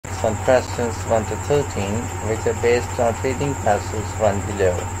on questions 1 to 13, which are based on reading passages run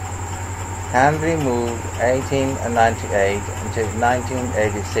below. Henry Moore, 1898 to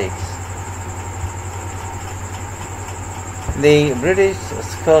 1986. The British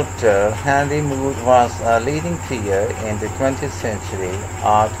sculptor Henry Moore was a leading figure in the 20th century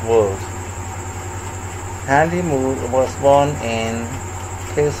art world. Henry Moore was born in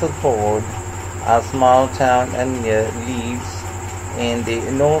Castleford, a small town near Leeds in the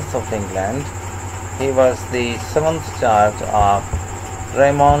north of England. He was the seventh child of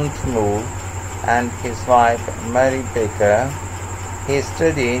Raymond Moore and his wife Mary Baker. He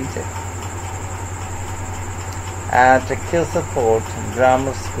studied at Castleford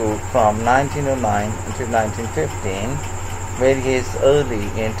Grammar School from 1909 to 1915, where his early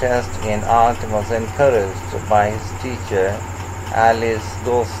interest in art was encouraged by his teacher Alice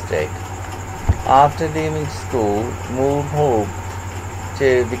Gostick. After leaving school, Moore hoped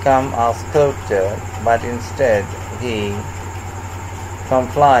to become a sculptor, but instead he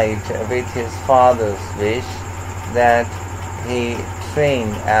complied with his father's wish that he train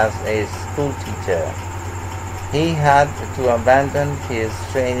as a school teacher. He had to abandon his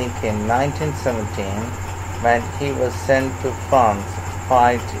training in 1917 when he was sent to France to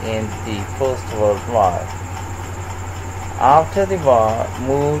fight in the First World War. After the war,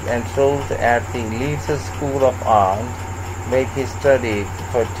 Moore enrolled at the Leeds School of Art, where he studied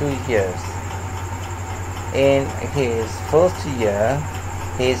for 2 years. In his first year,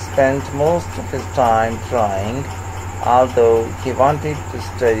 he spent most of his time drawing, although he wanted to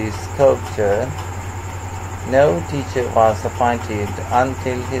study sculpture. No teacher was appointed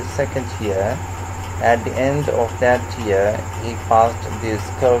until his second year. At the end of that year, he passed the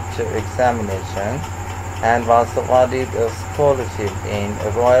sculpture examination and was awarded a scholarship in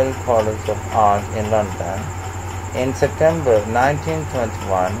Royal College of Art in London. In September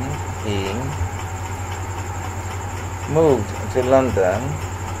 1921, he moved to London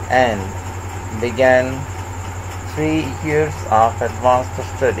and began 3 years of advanced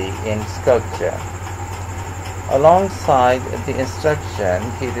study in sculpture. Alongside the instruction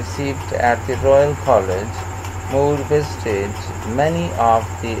he received at the Royal College, Moore visited many of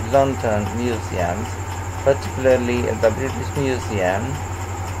the London museums, particularly the British Museum,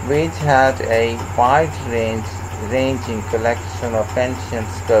 which had a wide-ranging collection of ancient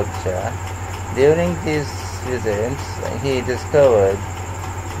sculpture. During these visits, he discovered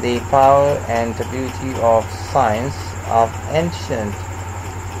the power and beauty of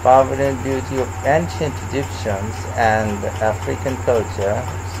ancient Egyptians and African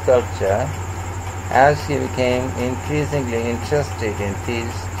sculpture. As he became increasingly interested in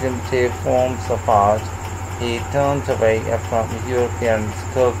these primitive forms of art, he turned away from European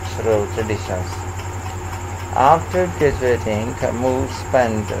sculptural traditions. After graduating, Moore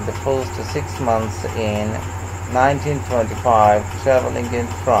spent the first 6 months in 1925 traveling in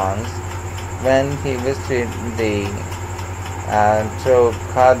France. When he visited the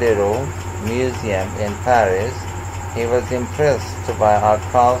Trocadero Museum in Paris, he was impressed by a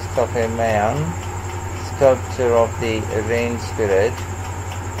cast of a Mayan sculpture of the rain spirit.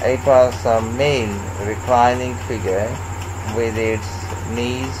 It was a male reclining figure with its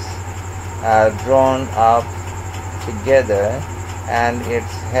knees drawn up together and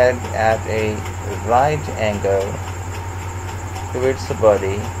its head at a right angle to its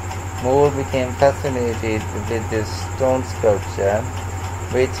body. Moore became fascinated with this stone sculpture,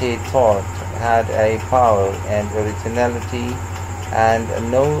 which he thought had a power and originality and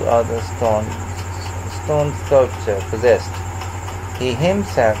no other stone sculpture possessed. He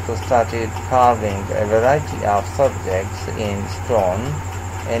himself started carving a variety of subjects in stone,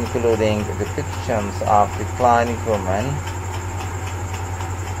 including depictions of reclining women,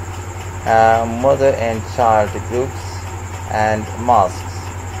 mother and child groups, and masks.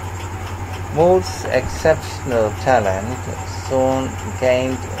 Moore's exceptional talent soon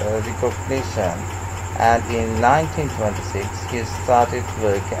gained recognition, and in 1926 he started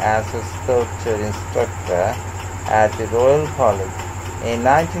work as a sculpture instructor at the Royal College. In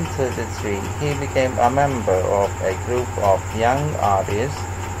 1933, he became a member of a group of young artists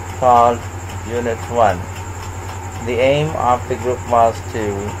called Unit 1. The aim of the group was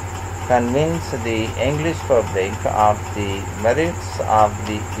to convince the English public of the merits of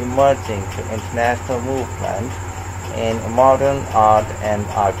the emerging international movement in modern art and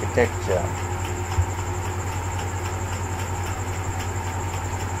architecture.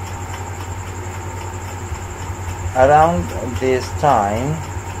 Around this time,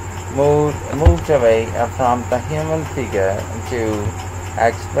 Moore moved away from the human figure to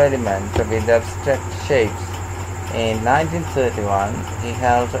experiment with abstract shapes. In 1931, he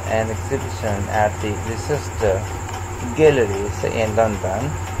held an exhibition at the Leicester Galleries in London.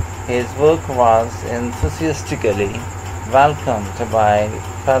 His work was enthusiastically welcomed by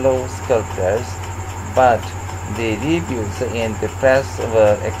fellow sculptors, but the reviews in the press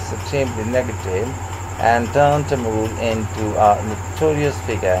were extremely negative and turned Moore into a notorious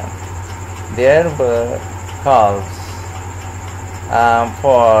figure. There were calls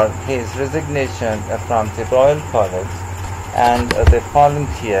for his resignation from the Royal College, and the following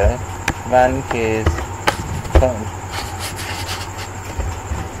year, when his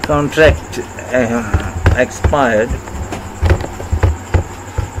contract expired,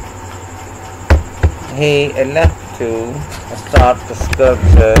 he left to start the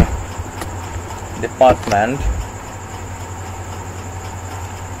sculpture department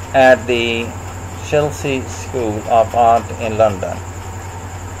at the Chelsea School of Art in London.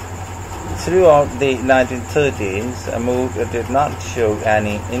 Throughout the 1930s, Moore did not show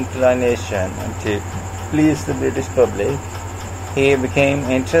any inclination to please the British public. He became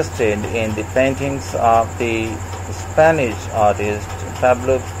interested in the paintings of the Spanish artist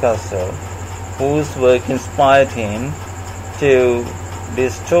Pablo Picasso, whose work inspired him to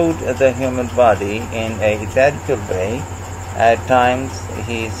distort the human body in a radical way. At times,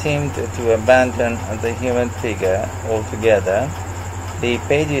 he seemed to abandon the human figure altogether. The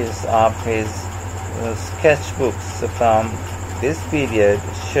pages of his sketchbooks from this period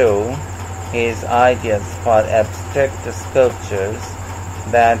show his ideas for abstract sculptures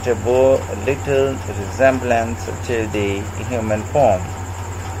that bore little resemblance to the human form.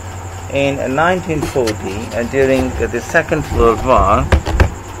 In 1940, during the Second World War,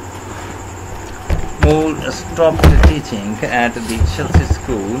 Moore stopped teaching at the Chelsea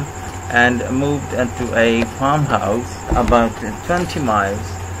School and moved to a farmhouse about 20 miles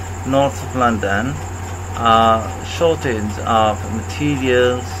north of London. A shortage of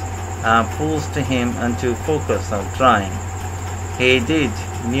materials forced him to focus on drawing. He did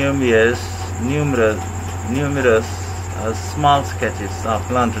numerous small sketches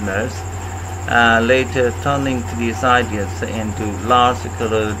of Londoners, later turning these ideas into large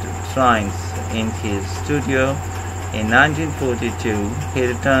colored drawings in his studio. In 1942, he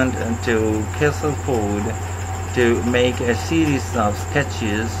returned to Castleford to make a series of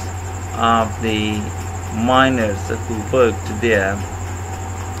sketches of the miners who worked there.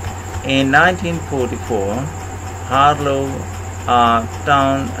 In 1944, Harlow, a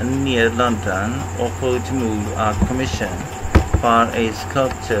town near London, offered Moore a commission for a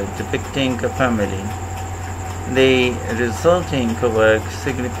sculpture depicting a family. The resulting work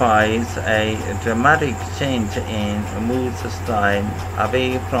signifies a dramatic change in Moore's style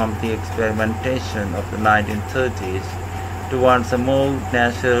away from the experimentation of the 1930s towards a more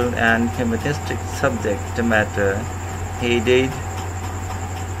natural and humanistic subject matter. He did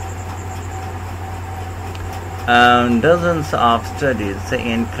dozens of studies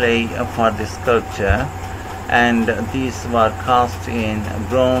in clay for the sculpture, and these were cast in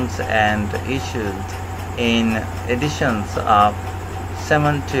bronze and issued in editions of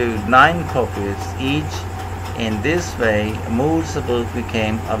 7 to 9 copies each. In this way, Moore's work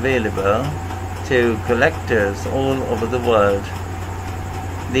became available to collectors all over the world.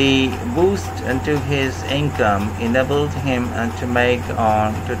 The boost to his income enabled him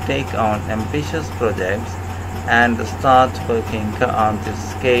to take on ambitious projects and start working on the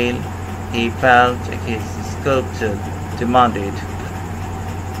scale he felt his sculpture demanded.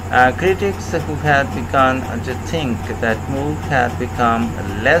 Critics who had begun to think that Moore had become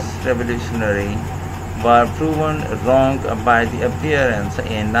less revolutionary were proven wrong by the appearance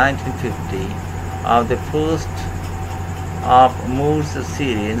in 1950 of the first of Moore's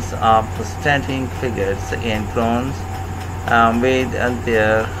series of standing figures in bronze, with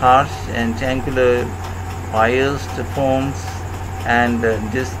their harsh and angular biased forms and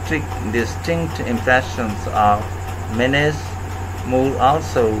distinct impressions of menace. Moore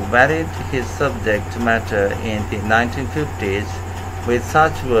also varied his subject matter in the 1950s with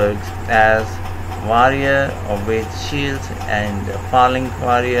such works as Warrior with Shield and Falling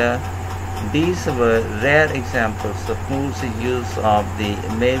Warrior. These were rare examples of Moore's use of the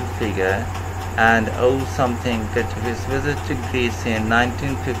male figure, and owe something to his visit to Greece in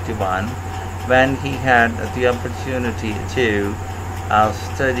 1951, when he had the opportunity to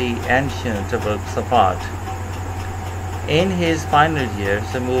study ancient works of art. In his final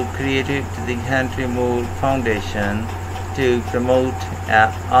years, Moore created the Henry Moore Foundation to promote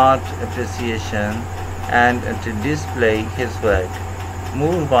art appreciation and to display his work.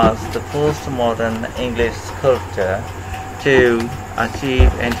 Moore was the first modern English sculptor to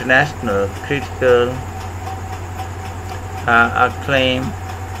achieve international critical acclaim,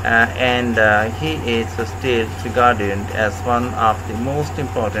 and he is still regarded as one of the most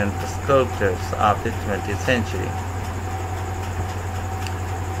important sculptors of the 20th century.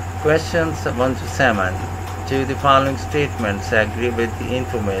 Questions 1 to 7. Do the following statements agree with the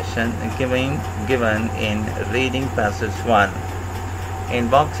information given in reading passage 1? In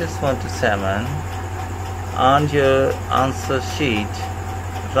boxes 1 to 7, on your answer sheet,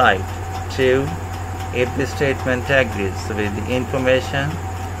 write 2. If the statement agrees with the information,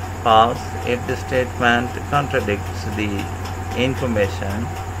 false. If the statement contradicts the information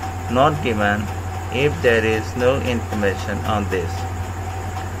not given, if there is no information on this.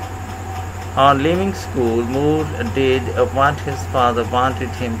 On leaving school, Moore did what his father wanted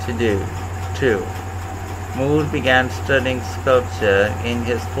him to do. 2. Moore began studying sculpture in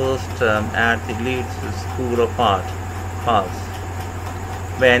his first term at the Leeds School of Art. False.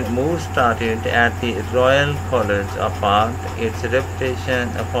 When Moore started at the Royal College of Art, its reputation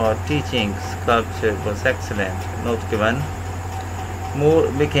for teaching sculpture was excellent. Not given. Moore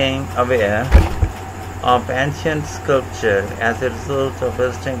became aware of ancient sculpture as a result of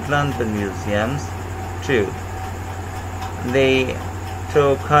visiting London museums. 2. The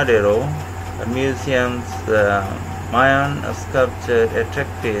Trocadero Museum's Mayan sculpture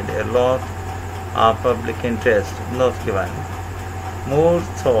attracted a lot of public interest. Not given. Moore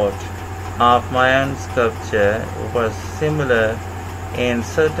thought of Mayan sculpture was similar in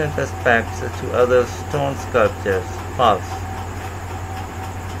certain aspects to other stone sculptures. False.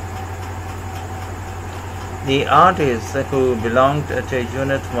 The artists who belonged to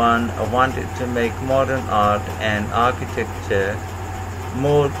Unit 1 wanted to make modern art and architecture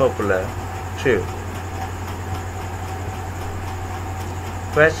more popular. True.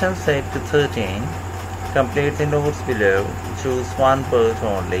 Questions 8 to 13. Complete the notes below. Choose one word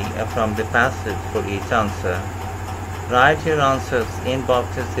only from the passage for each answer. Write your answers in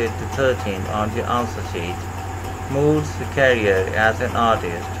boxes 8 to 13 on your answer sheet. Moore's career as an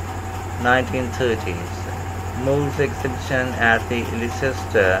artist, 1930s. Moore's exhibition at the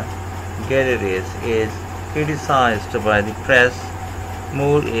Leicester Galleries is criticized by the press.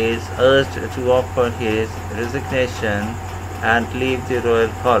 Moore is urged to offer his resignation and leave the Royal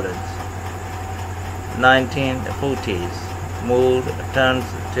College. 1940s. Moore turns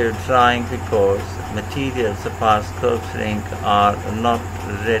to drawing because materials for sculpturing are not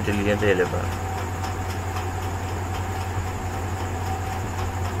readily available.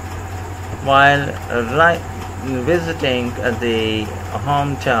 While visiting the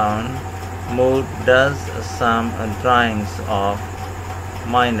hometown, Moore does some drawings of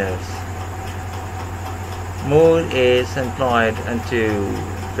miners. Moore is employed to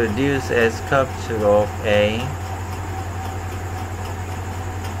produce a sculpture of a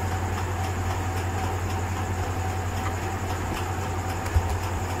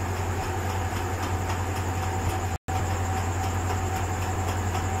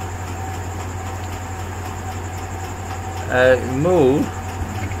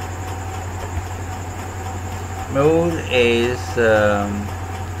Moore is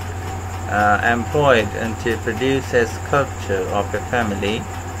employed to produce a sculpture of a family.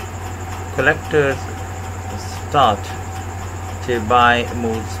 Collectors start to buy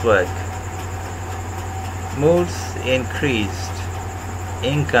Moore's work. Moore's increased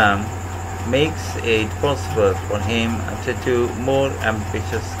income makes it possible for him to do more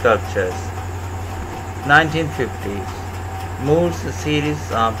ambitious sculptures. 1950s. Moore's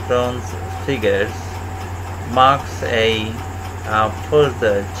series of bronze figures marks a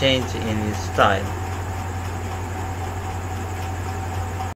further change in his style.